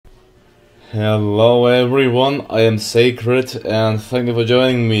Hello everyone, I am Sacred and thank you for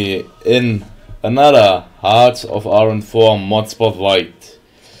joining me in another Hearts of Iron 4 mod spotlight.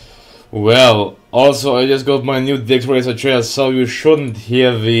 Well, also I just got my new Dix Racer chair, so you shouldn't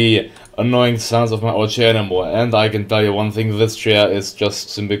hear the annoying sounds of my old chair anymore. And I can tell you one thing, this chair is just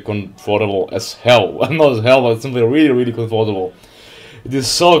simply comfortable as hell. Not as hell, but it's simply really comfortable. It is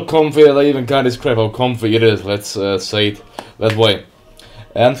so comfy that I even can't describe how comfy it is, let's say it that way.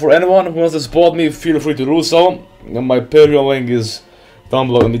 And for anyone who wants to support me, feel free to do so. My Patreon link is down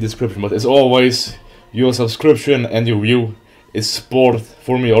below in the description. But as always, your subscription and your view is support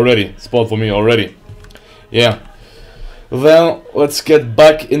for me already. Yeah. Then let's get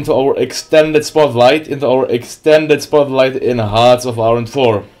back into our extended spotlight. In Hearts of Iron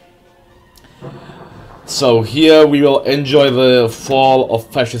 4. So here we will enjoy the fall of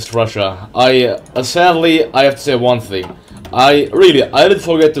fascist Russia. Sadly, I have to say one thing. I did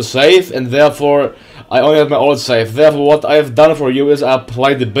forget to save, and therefore I only have my old save. Therefore, what I have done for you is I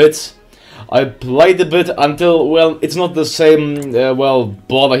played a bit. I played a bit until, well, it's not the same,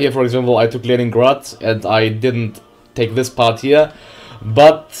 border here. For example, I took Leningrad, and I didn't take this part here.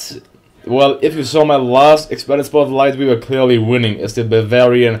 But, well, if you saw my last expanded spotlight, we were clearly winning as the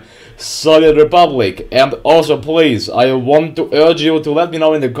Bavarian Soviet Republic. And also, please, I want to urge you to let me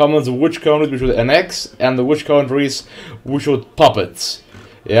know in the comments which countries we should annex and which countries we should puppet.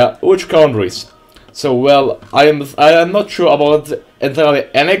 Yeah, which countries. So, well, I am not sure about entirely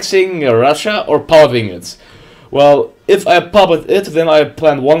annexing Russia or puppeting it. Well, if I puppet it, then I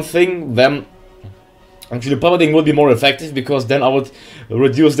plan one thing, then actually puppeting would be more effective, because then I would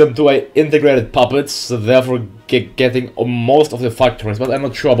reduce them to integrated puppets, so therefore getting most of the factories, but I'm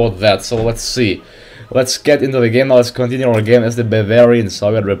not sure about that, so let's see. Let's get into the game now. Let's continue our game as the Bavarian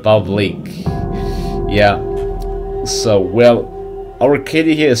Soviet Republic. Yeah, so, well, our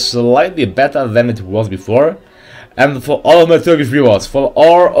kitty here is slightly better than it was before. And for all of my Turkish viewers,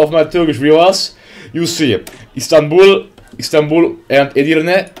 you see Istanbul and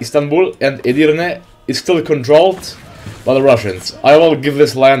Edirne is still controlled by the Russians. I will give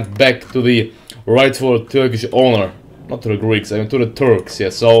this land back to the rightful Turkish owner. Not to the Greeks, I mean to the Turks, yeah,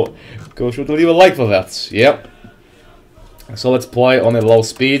 so go sure to leave a like for that, yeah. So let's play on a low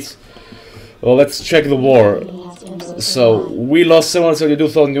speed. Well, let's check the war. So, we lost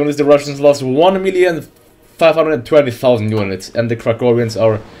 772,000 units, the Russians lost 1,520,000 units, and the Krakowians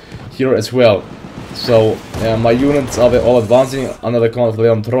are here as well. So, my units, are they all advancing under the command of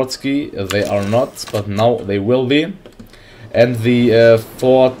Leon Trotsky? They are not, but now they will be. And the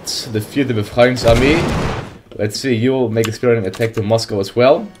 4th Befreiungsarmee, let's see, you will make a spearheading attack to Moscow as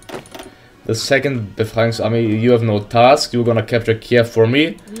well. The 2nd Befreiungsarmee, you have no task, you're gonna capture Kiev for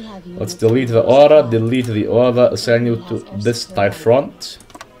me. Let's delete the order, assign you to this tight front.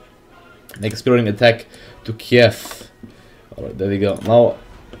 Make a spearheading attack to Kiev. Alright, there we go. Now,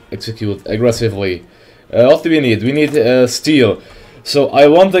 execute aggressively. What do we need? We need steel. So I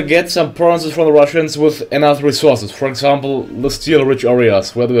want to get some provinces from the Russians with enough resources. For example, the steel-rich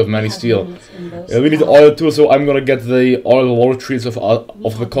areas, where do we have many steel. We need oil too, so I'm gonna get the oil laboratories of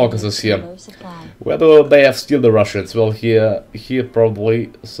the Caucasus here. Where do they have steel, the Russians? Well, here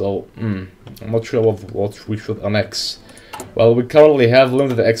probably. So, I'm not sure what we should annex. Well, we currently have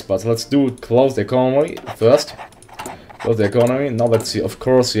limited exports. Let's do close the economy first. Close the economy. Now let's see. Of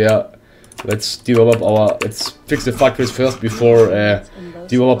course, yeah. Let's fix the factories first before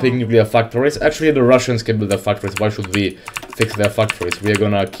developing nuclear factories. Actually, the Russians can build their factories. Why should we fix their factories? We are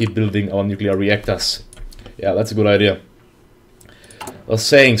gonna keep building our nuclear reactors. Yeah, that's a good idea. I was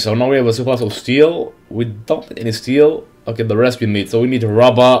saying, so now we have a surplus of steel. We don't need any steel. Okay, the rest we need. So we need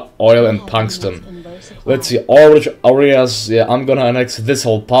rubber, oil, and tungsten. Let's see, all rich areas. Yeah, I'm gonna annex this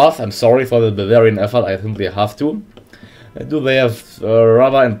whole path. I'm sorry for the Bavarian effort. I simply have to. Do they have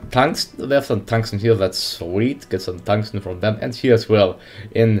rubber and tungsten? They have some tungsten here, that's sweet. Get some tungsten from them. And here as well,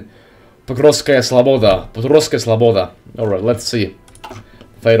 in Pokrovskaya Sloboda. Alright, let's see.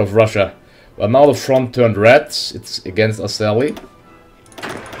 Fate of Russia. Well, now the front turned red. It's against us, sadly.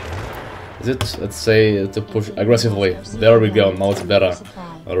 Is it? Let's say to push aggressively. There we go, now it's better.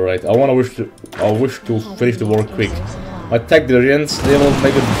 Alright, I wish to finish the war quick. My tech divisions, they will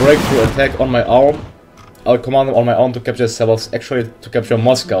make a breakthrough attack on my arm. I'll command them on my own to capture Sevels, actually to capture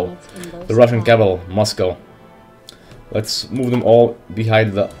Moscow, the Russian capital, Moscow. Let's move them all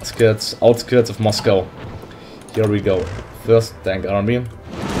behind the outskirts of Moscow. Here we go. First tank army.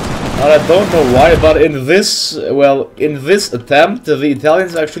 I don't know why, but in this attempt, the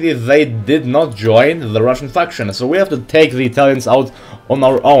Italians actually, they did not join the Russian faction. So we have to take the Italians out on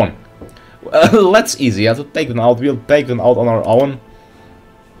our own. That's easy, to take them out. We'll take them out on our own.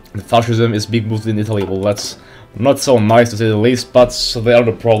 Fascism is being moved in Italy. Well, that's not so nice to say the least, but they are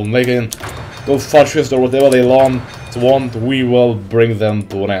the problem. They can go fascist or whatever they want, we will bring them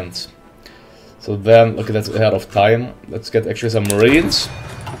to an end. So then, okay, that's ahead of time. Let's get actually some Marines.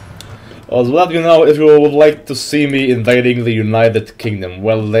 I'll let you know if you would like to see me invading the United Kingdom.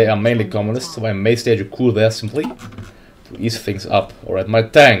 Well, they are mainly communists, so I may stage a coup there simply to ease things up. Alright, my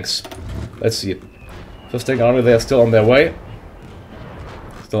tanks. Let's see it. First Tank Army, they are still on their way.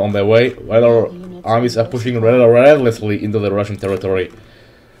 Still on their way, while our armies are pushing rather relentlessly into the Russian territory.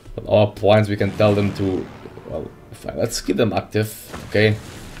 But our plans, we can tell them to, well, fine, let's keep them active, okay?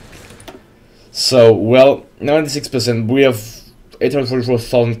 So, well, 96%, we have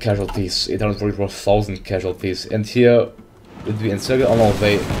 844,000 casualties, 844,000 casualties, and here, did we encircle? Oh no,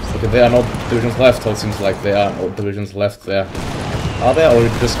 okay, there are no divisions left, so it seems like there are no divisions left there. Are there, or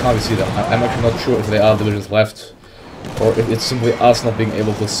just can't we see them? I'm actually not sure if there are divisions left, or if it's simply us not being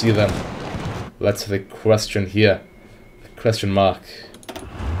able to see them. That's the question here, question mark.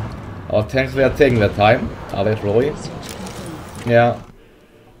 Our tanks, they are taking their time, are they really? Yeah,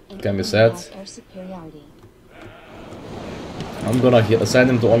 can be said. I'm gonna assign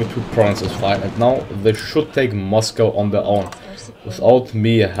them to only 2 provinces, fine, and now they should take Moscow on their own, without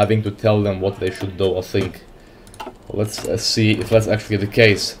me having to tell them what they should do or think. Let's see if that's actually the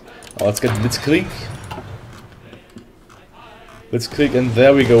case. Let's get Blitzkrieg. Blitzkrieg, and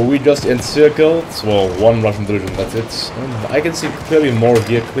there we go, we just encircled, well, 1 Russian division, that's it. And I can see clearly more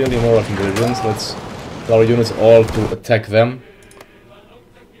here, clearly more Russian divisions. Let's tell our units all to attack them.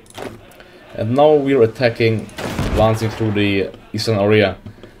 And now we're attacking, advancing through the eastern area.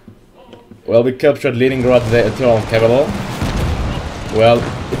 Well, we captured Leningrad, the eternal capital. Well,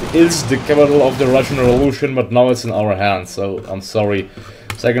 it is the capital of the Russian Revolution, but now it's in our hands, so I'm sorry.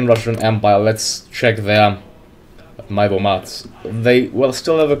 Second Russian Empire, let's check there. Maivomat. They, well,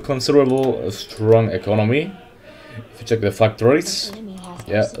 still have a considerable, strong economy. If you check the factories.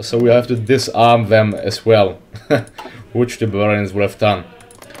 Yeah, so we have to disarm them as well. Which the Bavarians would have done.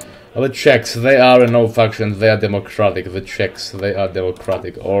 The Czechs, they are no faction, they are democratic. The Czechs, they are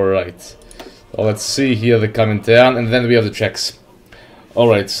democratic. Alright. So let's see here the Comintern, and then we have the Czechs.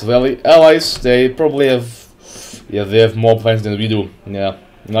 Alright, so the Allies, they probably have... yeah, they have more planes than we do. Yeah.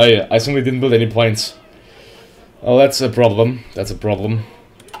 I simply didn't build any planes. Oh, that's a problem. That's a problem.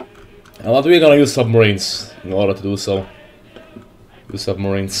 And we're gonna use submarines in order to do so. Use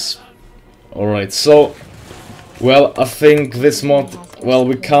submarines. Alright, so... well, I think this mod... well,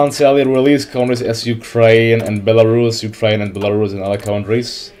 we can't really release countries as Ukraine and Belarus and other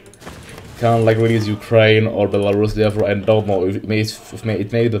countries. Can't like release Ukraine or Belarus, therefore I don't know if it may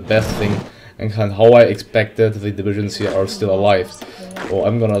be the best thing, and how I expected the divisions here are still alive. So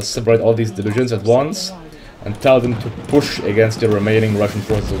I'm gonna separate all these divisions at once and tell them to push against the remaining Russian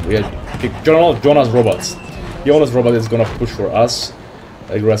forces. We have General Jonas Roberts. Jonas Roberts is gonna push for us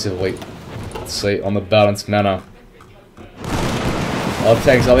aggressively, let's say on a balanced manner. Our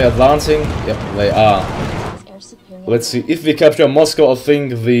tanks, are they advancing? Yep, they are. Let's see, if we capture Moscow, I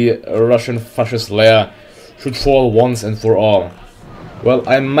think the Russian fascist lair should fall once and for all. Well,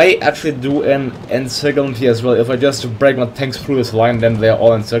 I may actually do an encirclement here as well. If I just break my tanks through this line, then they are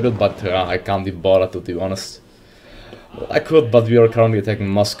all encircled, but I can't be bothered, to be honest. Well, I could, but we are currently attacking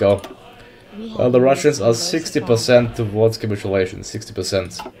Moscow. Well, the Russians are 60% towards capitulation,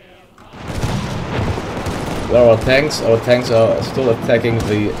 60%. There are our tanks are still attacking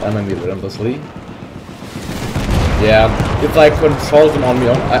the enemy relentlessly. Yeah, if I control them on me,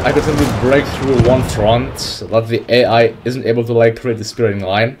 I could simply break through one front, so that the AI isn't able to like create the spearing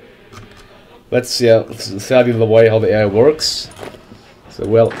line. Let's see the way how the AI works. So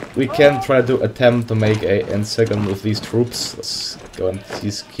well, we can try to attempt to make a encirclement with these troops. Let's go and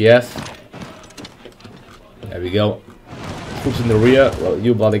seize Kiev. There we go. Troops in the rear, well,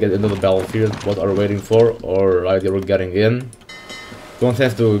 you bloody get into the battlefield. What are you waiting for? Alright, you're getting in. Don't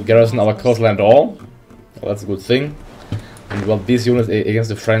have to garrison our coastline at all. Well, that's a good thing. And well, these units against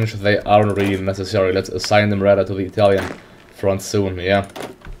the French, they aren't really necessary. Let's assign them rather to the Italian front soon, yeah.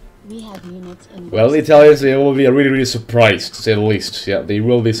 Well, the Italians, they will be really surprised, to say the least. Yeah, they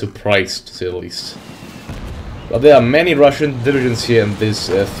will be surprised, to say the least. But there are many Russian divisions here in this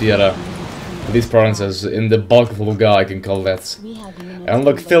theater. These provinces, in the bulk of Volga, I can call that. And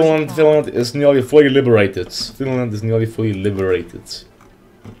look, Finland is nearly fully liberated. Finland is nearly fully liberated.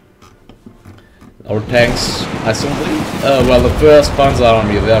 Our tanks are simply... well, the first Panzer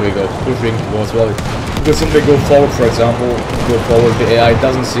Army, there we go, pushing towards... well, you can simply go forward, for example. Go forward, the AI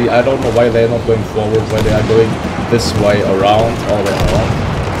doesn't see... I don't know why they're not going forward, why they are going this way around, all the way around.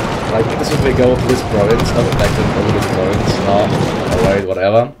 Like, this is they go to this province, not attack them over this province. Alright,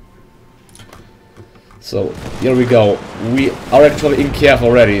 whatever. So here we go. We are actually in Kiev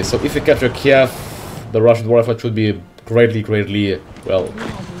already. So if we capture Kiev, the Russian war effort should be greatly, well,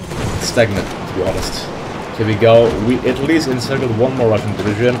 stagnant, to be honest. Here we go. We at least encircled one more Russian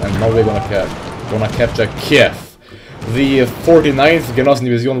division, and now we're gonna capture Kiev. The 49th Genossen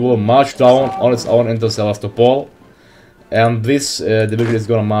Division will march down on its own into Sevastopol, and this division is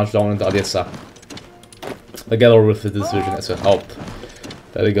gonna march down into Odessa, together with the division as a help.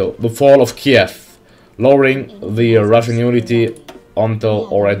 There we go. The fall of Kiev, lowering the Russian unity until,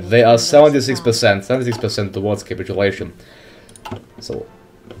 alright, they are 76% towards capitulation. So,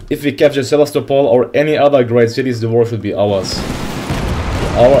 if we capture Sevastopol or any other great cities, the war should be ours.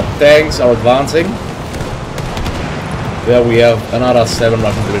 Our tanks are advancing. There we have another 7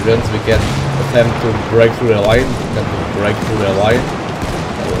 Russian divisions. We can attempt to break through the line. Attempt to break through the line.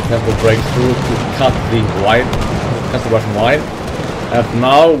 Cut the Russian line. And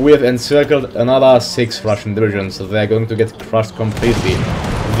now we have encircled another 6 Russian divisions. So they are going to get crushed completely.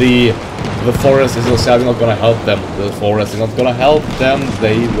 The forest is also not going to help them. The forest is not going to help them.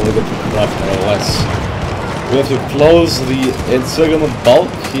 They will get crushed more or less. We have to close the encirclement bulk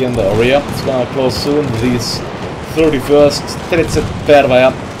here in the area. It's going to close soon. These 31st,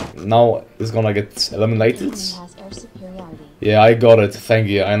 31st now is going to get eliminated. Yeah, I got it. Thank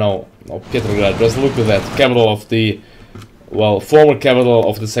you. I know. Oh, Petrograd. Just look at that. Capital of the, well, former capital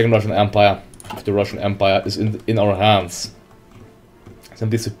of the Second Russian Empire. The Russian Empire is in our hands.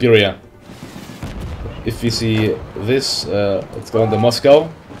 Simply superior. If we see this, it's going to Moscow.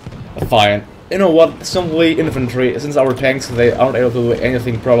 Fine. You know what? Simply infantry. Since our tanks, they aren't able to do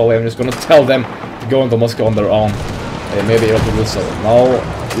anything probably. I'm just gonna tell them to go into Moscow on their own. They may be able to do so. Now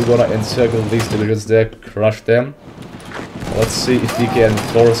we're gonna encircle these divisions there, crush them. Let's see if we can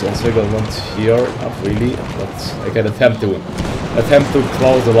force encirclement here. Not really, but I can attempt to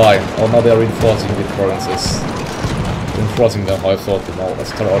close the line. Oh, now they are reinforcing the provinces. Reinforcing them, I thought. Now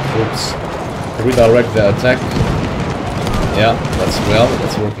let's tell our troops to redirect their attack. Yeah, that's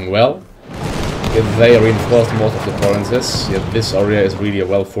working well. If they reinforced most of the provinces, yeah, this area is really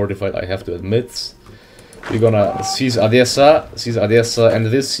well fortified, I have to admit. We're gonna seize Odessa, and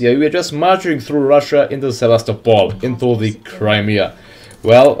this, yeah, we're just marching through Russia into Sevastopol, into the Crimea.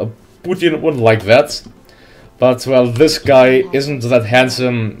 Well, Putin wouldn't like that, but, well, this guy isn't that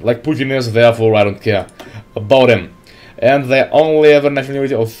handsome like Putin is, therefore I don't care about him. And they only have a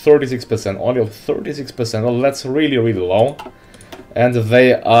nationality of 36%, only of 36%, well, that's really, really low. And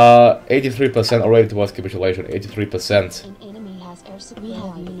they are 83% already towards capitulation, 83%.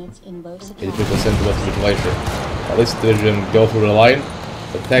 83% towards capitulation. Now this division go through the line,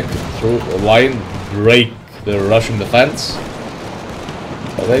 attack through the line, break the Russian defense.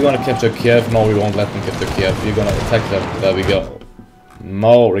 Are they gonna capture Kiev? No, we won't let them capture Kiev. We're gonna attack them. There we go.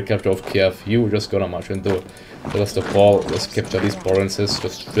 No recapture of Kiev. You just gonna march into Sevastopol. Just capture these provinces.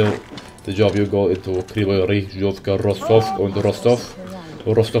 Just fill the job. You go into Kryvyi Rih, Zhovka, Rostov, go into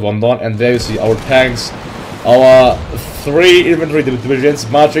Rostov-on-Don, and there you see our tanks, our 3 infantry divisions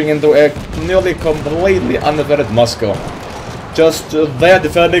marching into a nearly completely undefended Moscow. Just they're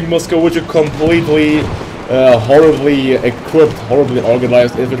defending Moscow with a completely horribly equipped, horribly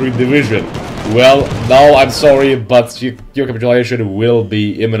organized infantry division. Well, now I'm sorry, but your capitulation will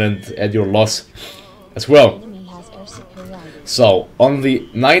be imminent and your loss as well. So, on the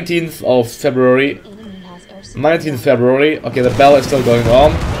 19th of February, okay, the battle is still going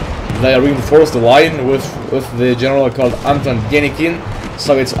on. They reinforced the line with the general called Anton Denikin.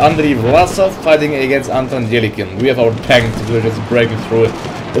 So it's Andriy Vlasov fighting against Anton Denikin. We have our tank divisions breaking through it,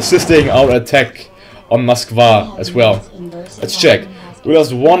 assisting our attack on Moskva as well. Let's check. We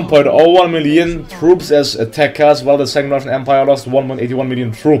lost 1.01 million troops as attackers, while the Second Russian Empire lost 1.81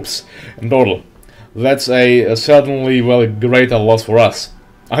 million troops in total. That's a certainly, well, greater loss for us.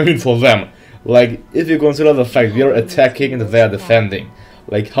 I mean for them. Like, if you consider the fact we are attacking and they are defending.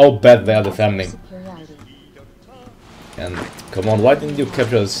 Like, how bad they are defending. And, come on, why didn't you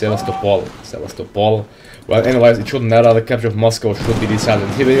capture Sevastopol? Well, anyways, it shouldn't matter, the capture of Moscow should be decided.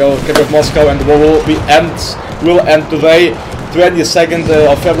 Here we go, capture of Moscow, and the war will end today, 22nd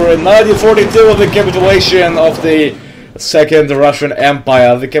of February 1942, with the capitulation of the Second Russian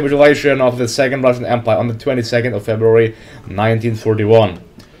Empire. The capitulation of the Second Russian Empire on the 22nd of February 1941.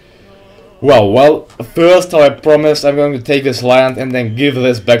 Well, first, I promised I'm going to take this land and then give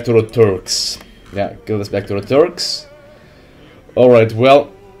this back to the Turks. Yeah, give this back to the Turks. Alright, well,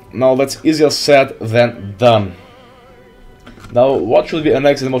 now that's easier said than done. Now, what should we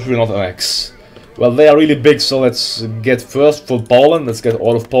annex and what should we not annex? Well, they are really big, so let's get first for Poland. Let's get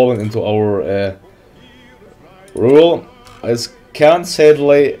all of Poland into our rule. Let's can't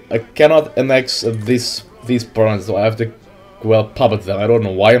sadly, I cannot annex these provinces, so I have to, well, puppet them. I don't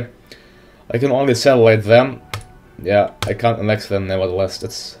know why. I can only satellite them. Yeah, I can't annex them nevertheless.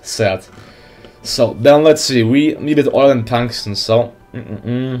 That's sad. So then let's see. We needed oil and tungsten. So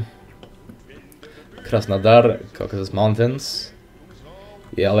Krasnodar, Caucasus Mountains.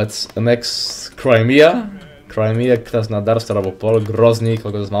 Yeah, let's annex Crimea. Crimea, Krasnodar, Stavropol, Grozny,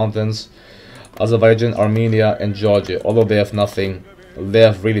 Caucasus Mountains, Azerbaijan, Armenia, and Georgia. Although they have nothing, they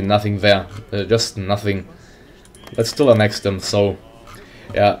have really nothing there. They're just nothing. Let's still annex them. So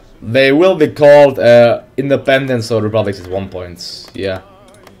yeah, they will be called independence or republics at one point. Yeah,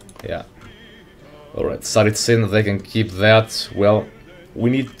 yeah. Alright, Saritsin, they can keep that. Well, we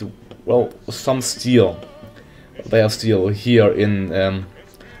need, well, some steel. They have steel here in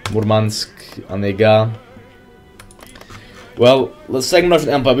Murmansk, Onega. Well, the Second Russian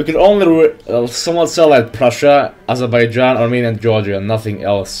Empire, we can only somewhat satellite Prussia, Azerbaijan, Armenia, and Georgia, and nothing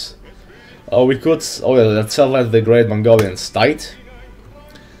else. Oh, we could, oh yeah, let's satellite the Great Mongolian State.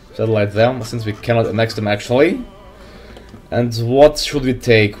 Satellite them, since we cannot annex them actually. And what should we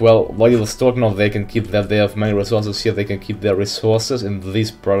take? Well, Vladivostok, they can keep that. They have many resources here. They can keep their resources in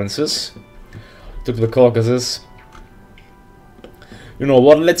these provinces. Took the Caucasus. You know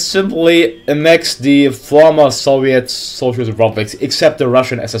what? Let's simply annex the former Soviet Socialist Republics, except the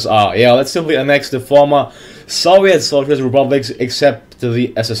Russian SSR. Yeah, let's simply annex the former Soviet Socialist Republics, except the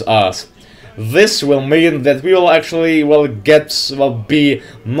SSRs. This will mean that we will actually, be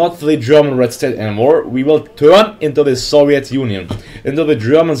not the German Red State anymore. We will turn into the Soviet Union, into the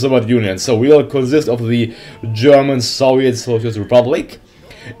German Soviet Union. So we will consist of the German Soviet Socialist Republic.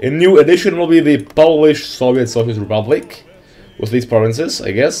 A new addition will be the Polish Soviet Socialist Republic, with these provinces,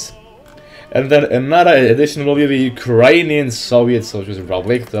 I guess. And then another addition will be the Ukrainian Soviet Socialist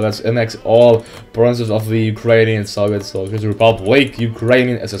Republic. So let's annex all provinces of the Ukrainian Soviet Socialist Republic,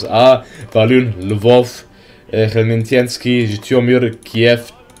 Ukrainian SSR, Volyn, Lvov, Helmintensky, Zhytomyr,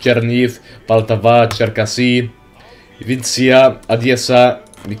 Kiev, Cherniv, Poltava, Cherkasy, Vinnytsia, Odessa,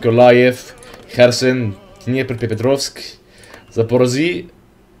 Mykolaiv, Kherson, Dnepropetrovsk, Zaporozhye,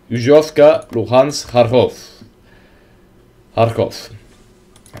 Yuzhovka, Luhansk, Kharkov.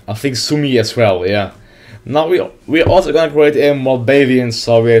 I think Sumy as well, yeah. Now we're also gonna create a Moldavian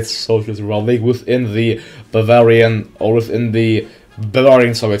Soviet Socialist Republic within the Bavarian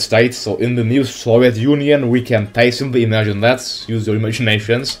Soviet state. So in the new Soviet Union we can patiently imagine that. Use your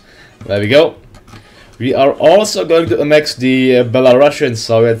imaginations. There we go. We are also going to annex the Belarusian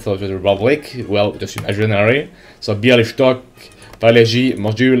Soviet Socialist Republic. Well, just imaginary. So Bialystok, Paleji,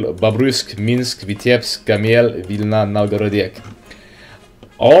 Mosul, Babrusk, Minsk, Vitebsk, Gamiel, Vilna, Novgorodiek.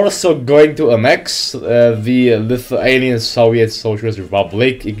 Also going to annex the Lithuanian Soviet Socialist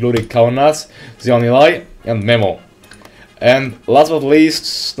Republic, including Kaunas, Zionilai, and Memo. And last but not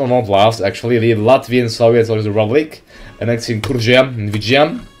least, no, not last actually, the Latvian Soviet Socialist Republic, annexing Kurgan and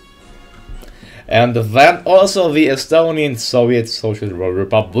Vidjan. And then also the Estonian Soviet Socialist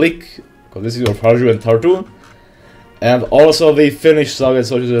Republic, because this is your Persia and Tartu. And also the Finnish Soviet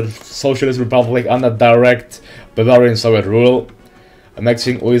Socialist Republic under direct Bavarian Soviet rule,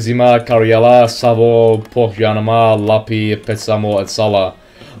 annexing Uizima, Karyala, Savo, Pohjanmaa, Lapi, Petsamo, and Sala.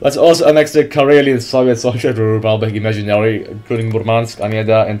 Let's also annex the Karelian Soviet Socialist Republic imaginary, including Murmansk,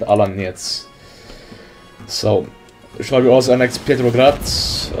 Aneda, and Alanets. So, shall we also annex Petrograd?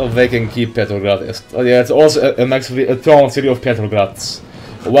 Oh, they can keep Petrograd. Yeah, it's also annex the eternal city of Petrograd.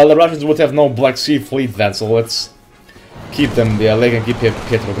 Well, the Russians would have no Black Sea fleet then, so let's keep them. Yeah, they can keep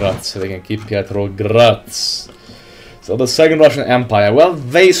Petrograd. They can keep Petrograd. So the Second Russian Empire, well,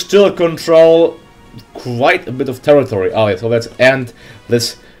 they still control quite a bit of territory. Alright, so let's end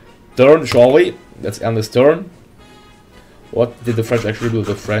this turn, shall we? Let's end this turn. What did the French actually do?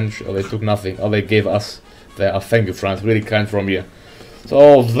 The French, oh, they took nothing. Oh, they gave us there. Thank you, France, really kind from you.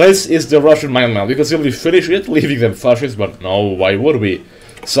 So this is the Russian mainland. We could simply finish it, leaving them fascists, but no, why would we?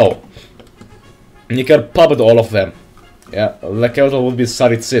 So, you can puppet all of them. Yeah, the capital would be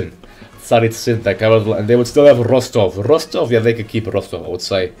Saritsin. Saritsin, the capital, and they would still have Rostov. Rostov, yeah, they could keep Rostov, I would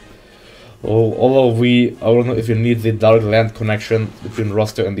say. Although I don't know if you need the direct land connection between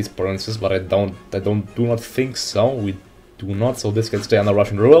Rostov and these provinces, but I do not think so. We do not, so this can stay under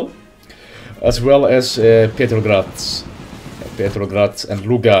Russian rule, as well as Petrograd and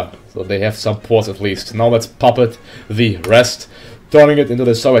Luga. So they have some ports at least. Now let's puppet the rest, turning it into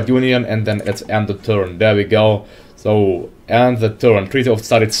the Soviet Union, and then let's end the turn. There we go. So end the turn. Treaty of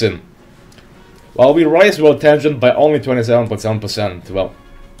Saritsin. Well, we raised world tension by only 27.7%. Well,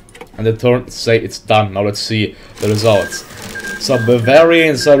 and the turn say it's done. Now let's see the results. So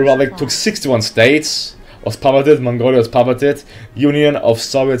Bavarian Soviet Republic took 61 states. was puppeted, Mongolia was puppeted, Union of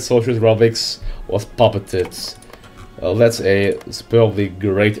Soviet Socialist Republics was puppeted. Well, that's a superbly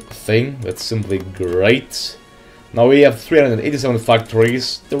great thing. That's simply great. Now we have 387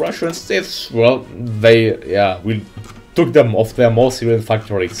 factories. The Russians did, well, we took them off their most civilian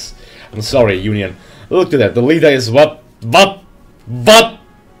factories. I'm sorry, Union. Look at that. The leader is what?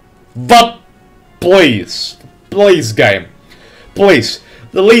 Please, game. Please.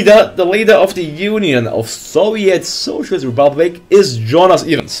 The leader of the Union of Soviet Socialist Republic is Jonas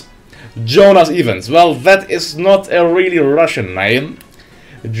Evans. Jonas Evans. Well, that is not a really Russian name.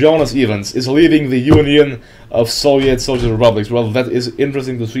 Jonas Evans is leading the Union of Soviet Socialist Republics. Well, that is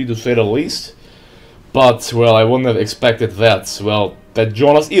interesting to see, to say the least. But, well, I wouldn't have expected that. Well, that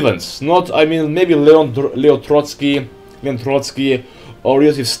Jonas Evans. Not, I mean, maybe Leon Trotsky, or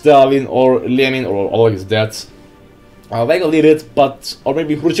Joseph Stalin, or Lenin, or all his dads. They can lead it, but, or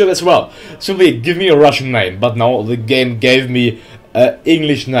maybe Khrushchev as well. Simply give me a Russian name. But now the game gave me an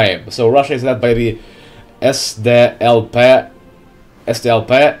English name. So Russia is led by the SDLP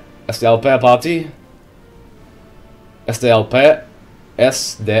party. SDLP,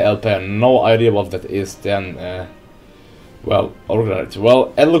 no idea what that is then, well, alright,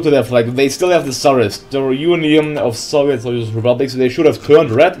 well, and look at that flag, they still have the Tsarist, the Union of Soviet Socialist Republics, they should have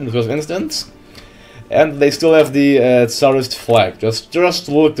turned red in the first instance, and they still have the Tsarist flag, just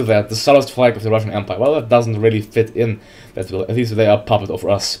look at that, the Tsarist flag of the Russian Empire. Well, that doesn't really fit in that well, at least they are a puppet of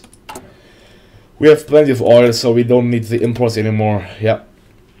us. We have plenty of oil, so we don't need the imports anymore, yeah.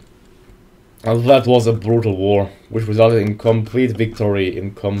 And that was a brutal war, which resulted in complete victory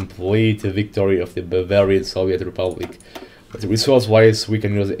of the Bavarian Soviet Republic. But resource-wise, we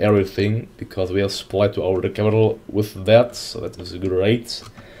can use everything, because we have supplied to our capital with that, so that is great.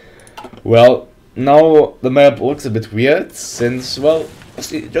 Well, now the map looks a bit weird, since, well,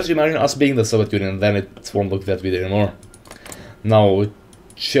 just imagine us being the Soviet Union, then it won't look that weird anymore. Now,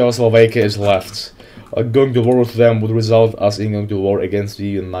 Czechoslovakia is left. Going to war with them would result us in going to war against the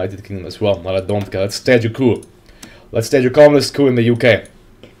United Kingdom as well. But I don't care. Let's stage a coup. Let's stage a communist coup in the UK.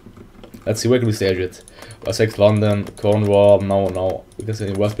 Let's see, where can we stage it? Essex, London, Cornwall, no. We can say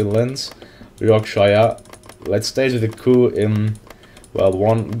in West Midlands, Yorkshire. Let's stage the coup in, well,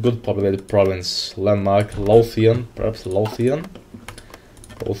 one good populated province. Landmark, Lothian, perhaps Lothian.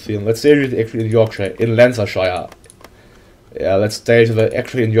 Let's stage it actually in Yorkshire, in Lancashire. Yeah, let's stage it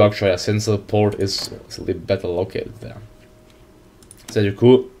actually in Yorkshire, since the port is slightly better located there. Stage a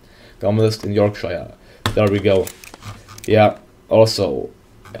coup, communist in Yorkshire. There we go. Yeah, also,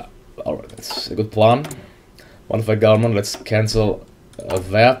 yeah, alright, that's a good plan. One for government, let's cancel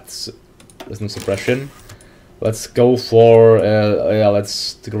that. There's no suppression. Let's go for, yeah,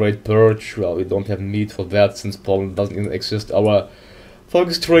 let's the Great Purge. Well, we don't have need for that, since Poland doesn't even exist. Our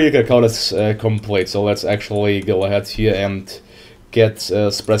focus tree you can count as complete, so let's actually go ahead here and get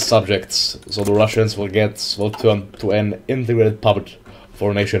spread subjects, so the Russians will turn to an integrated puppet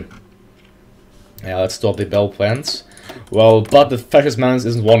for a nation. Yeah, let's stop the bell plans. Well, but the fascist menace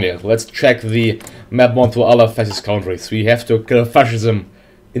isn't won yet. Let's check the map onto other fascist countries. We have to kill fascism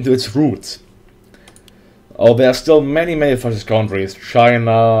into its roots. Oh, there are still many fascist countries.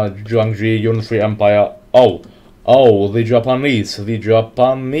 China, Jiangxi, Union Empire. Oh, the Japanese, we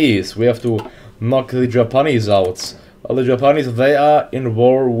have to knock the Japanese out. Well, the Japanese, they are in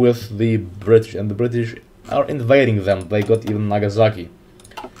war with the British, and the British are invading them. They got even Nagasaki.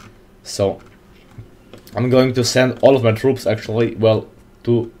 So, I'm going to send all of my troops, actually, well,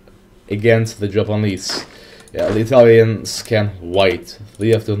 against the Japanese. Yeah, the Italians can wait. We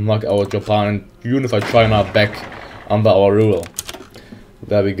have to knock out Japan and unify China back under our rule.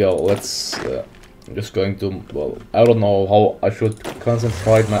 There we go, let's... I'm just going to, well, I don't know how I should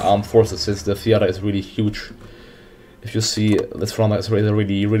concentrate my armed forces, since the theater is really huge. If you see, this front line is a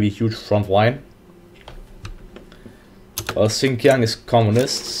really huge front line. Xinjiang is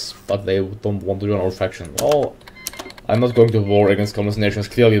communists, but they don't want to join our faction. Well, I'm not going to war against communist nations,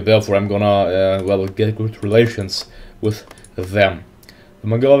 clearly, therefore I'm gonna, well, get good relations with them. The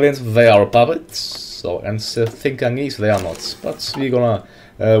Mongolians, they are puppets, so, and Xinjiangese, they are not, but we're gonna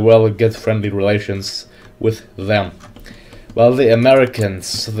well, get friendly relations with them. Well, the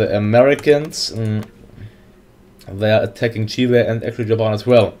Americans, they are attacking Chile and actually Japan as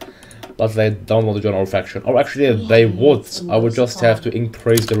well, but they don't want to join our faction. Or actually, they would. I would just have to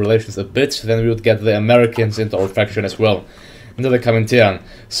increase the relations a bit, then we would get the Americans into our faction as well, into the Comintern.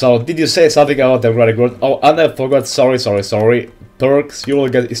 So, did you say something about democratic growth? Oh, and I forgot, sorry. Turks, you will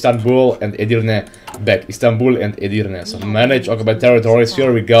get Istanbul and Edirne back. Istanbul and Edirne. So manage occupied territories.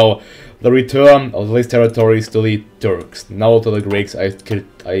 Here we go. The return of these territories to the Turks. Now to the Greeks. I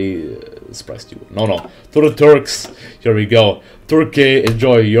surprised you. No, no. To the Turks. Here we go. Turkey,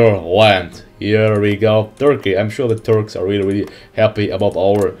 enjoy your land. Here we go. Turkey. I'm sure the Turks are really, really happy about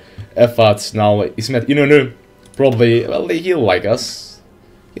our efforts now. İsmet İnönü, probably, well, he'll like us.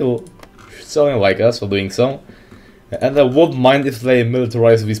 He'll certainly like us for doing so. And I won't mind if they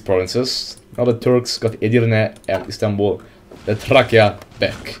militarize these provinces. Now the Turks got Edirne and Istanbul, the Trakya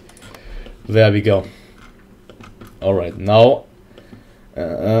back. There we go. Alright, now,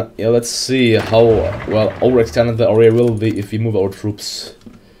 yeah, let's see how well overextended the area will be if we move our troops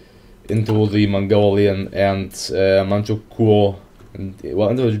into the Mongolian and Manchukuo, and, well,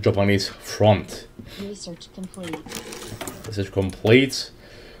 into the Japanese front. Research complete. Research complete.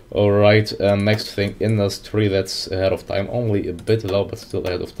 Alright, next thing, industry, that's ahead of time. Only a bit low, but still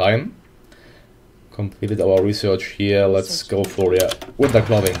ahead of time. Completed our research here. Let's go for, yeah, winter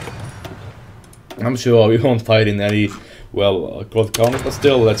clothing. I'm sure we won't fight in any, well, cloth count, but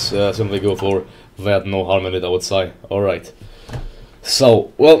still, let's simply go for that. No harm in it, I would say. Alright.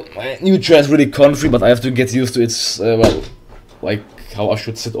 So, well, my new chair is really comfy, but I have to get used to its, well, like, how I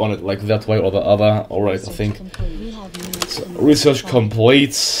should sit on it, like that way or the other. Alright, I think. So, research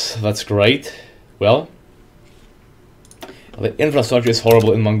complete. That's great. Well, the infrastructure is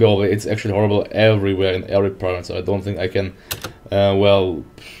horrible in Mongolia. It's actually horrible everywhere in every province. So I don't think I can, well,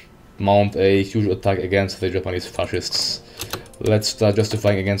 mount a huge attack against the Japanese fascists. Let's start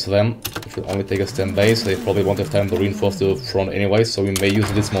justifying against them. It should only take us 10 days. They probably won't have time to reinforce the front anyway, so we may use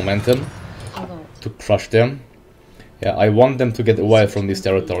this momentum to crush them. Yeah, I want them to get away from these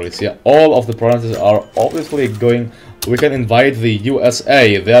territories. Yeah, all of the provinces are obviously going. We can invite the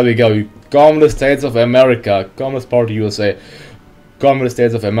USA. There we go. Communist States of America. Communist Party USA. Communist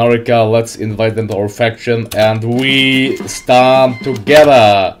States of America. Let's invite them to our faction, and we stand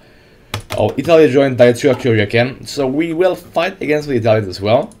together. Oh, Italy joined Daitsuya Kyoryaken, so we will fight against the Italians as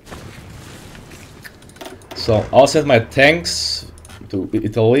well. So I'll send my tanks to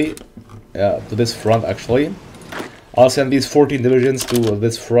Italy, to this front actually. I'll send these 14 divisions to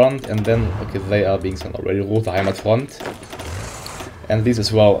this front, and then, okay, they are being sent already, Rote Heimat front. And these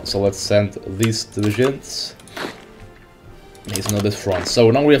as well, so let's send these divisions. These on this front.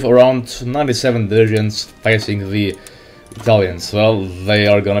 So now we have around 97 divisions facing the Italians. Well, they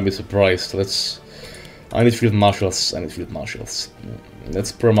are gonna be surprised. I need field marshals.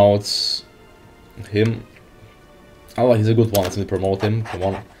 Let's promote him. Oh, he's a good one. Let's promote him. Come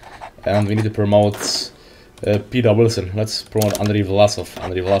on. And we need to promote Peter Wilson. Let's promote Andrei Vlasov.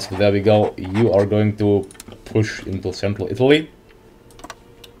 Andrei Vlasov, there we go. You are going to push into central Italy.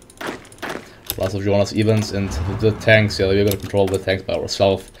 Vlasov, Jonas Evans, and the tanks. Yeah, we're gonna control the tanks by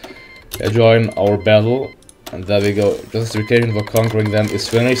ourselves. Join our battle. And there we go. Justification for conquering them is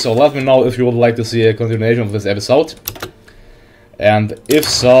finished. So let me know if you would like to see a continuation of this episode. And if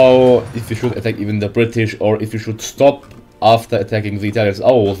so, if you should attack even the British, or if you should stop after attacking the Italians.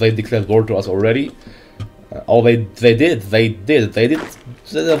 Oh, they declared war to us already. Oh, they did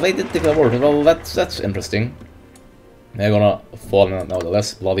declare war. Well, that's interesting. They're gonna fall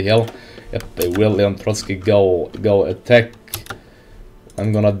nevertheless. Bloody hell. Yep, they will. Leon Trotsky, go attack.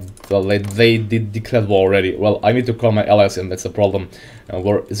 I'm gonna. Well, they did declare war already. Well, I need to call my allies in. That's the problem.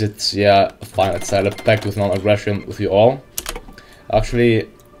 Where is it? Yeah, fine. Let's sign a pact with non-aggression with you all. Actually,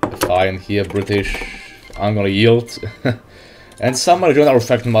 fine. Here, British. I'm gonna yield. And somebody joined our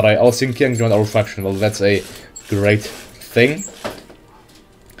faction, but I was thinking joined our faction. Well, that's a great thing.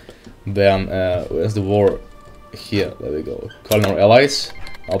 Then, where's the war? Here. There we go. Calling our allies.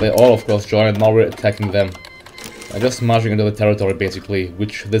 Oh, they all, of course, joined. Now we're attacking them. Just marching into the territory, basically,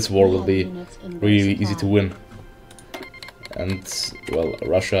 which this war will be really easy to win. And, well,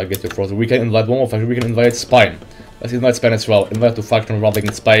 Russia, get your frozen. We can invite one more faction, we can invite Spain. Let's invite Spain as well. Invite two factions rather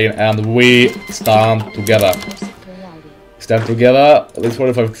in Spain, and we stand together. Stand together. These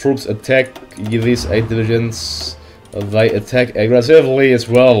 45 troops attack these 8 divisions. They attack aggressively as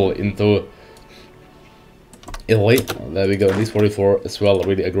well into Italy. There we go. These 44 as well,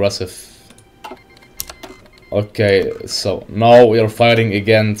 really aggressive. Okay, so now we are fighting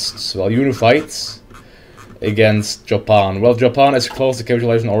against, well, unified against Japan. Well, Japan has closed the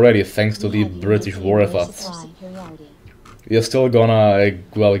capitulation already thanks to the British war efforts. We are still gonna,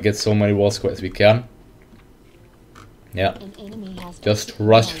 well, get so many war squares as we can. Yeah, just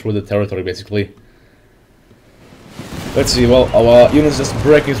rush through the territory basically. Let's see, well, our units just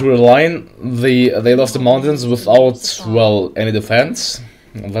breaking through the line. They lost the mountains without, well, any defense.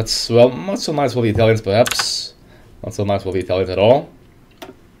 That's, well, not so nice for the Italians, perhaps. Not so nice for the Italians at all.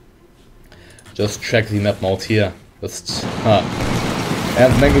 Just check the map mode here. Just,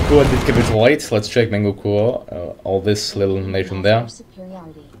 And Mengoku did capitulate. Let's check Mengoku, all this little nation there.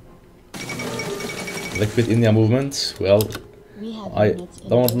 The Quit India movement, well, I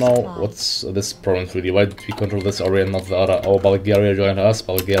don't know what's this province really. Why did we control this area and not the other? Oh, Bulgaria joined us.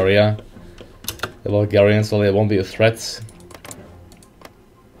 Bulgaria. The Bulgarians, so they won't be a threat.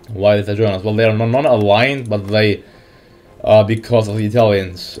 Why did they join us? Well, they are not aligned, but they are because of the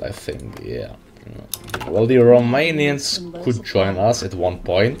Italians, I think, yeah. Well, the Romanians could join us at one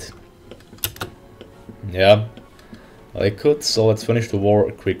point. Yeah, they could, so let's finish the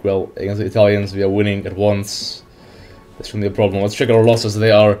war quick. Well, against the Italians, we are winning at once. That shouldn't be a problem. Let's check our losses.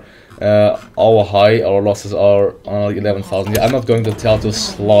 They are all high. Our losses are 11,000. Yeah, I'm not going to tell to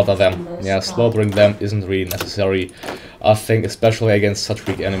slaughter them. Yeah, slaughtering them isn't really necessary, I think, especially against such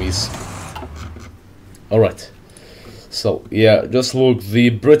weak enemies. Alright. So, yeah, just look, the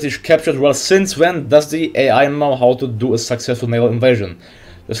British captured, well, since when does the AI know how to do a successful naval invasion?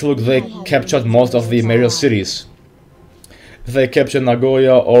 Just look, they captured most of the major cities. If they capture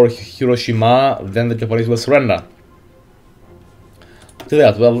Nagoya or Hiroshima, then the Japanese will surrender. To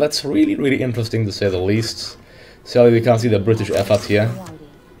that, well, that's really interesting to say the least. Sadly, we can't see the British effort here.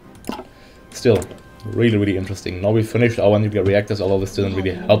 Still, really interesting. Now we finished our nuclear reactors, although this didn't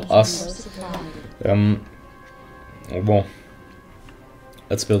really help us. Well,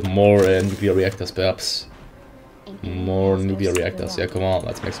 let's build more nuclear reactors, perhaps. More nuclear reactors, yeah, come on,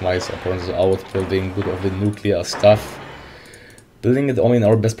 let's maximize our provinces out, building good of the nuclear stuff. Building it only in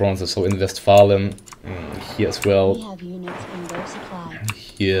our best provinces, so in Westphalen, here as well.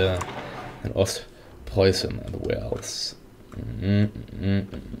 Here, and Ostpreußen, and where else?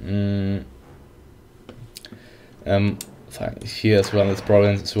 Fine, here as well in this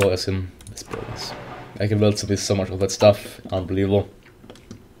province, as well as in this province. I can build so much of that stuff, unbelievable.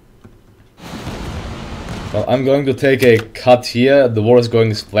 Well, I'm going to take a cut here. The war is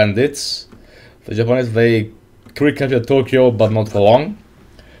going splendid. The Japanese, they recaptured Tokyo, but not for long.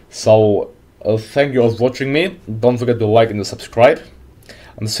 So, thank you all for watching me. Don't forget to like and to subscribe.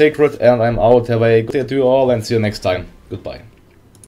 I'm Sacred, and I'm out. Have a good day to you all, and see you next time. Goodbye.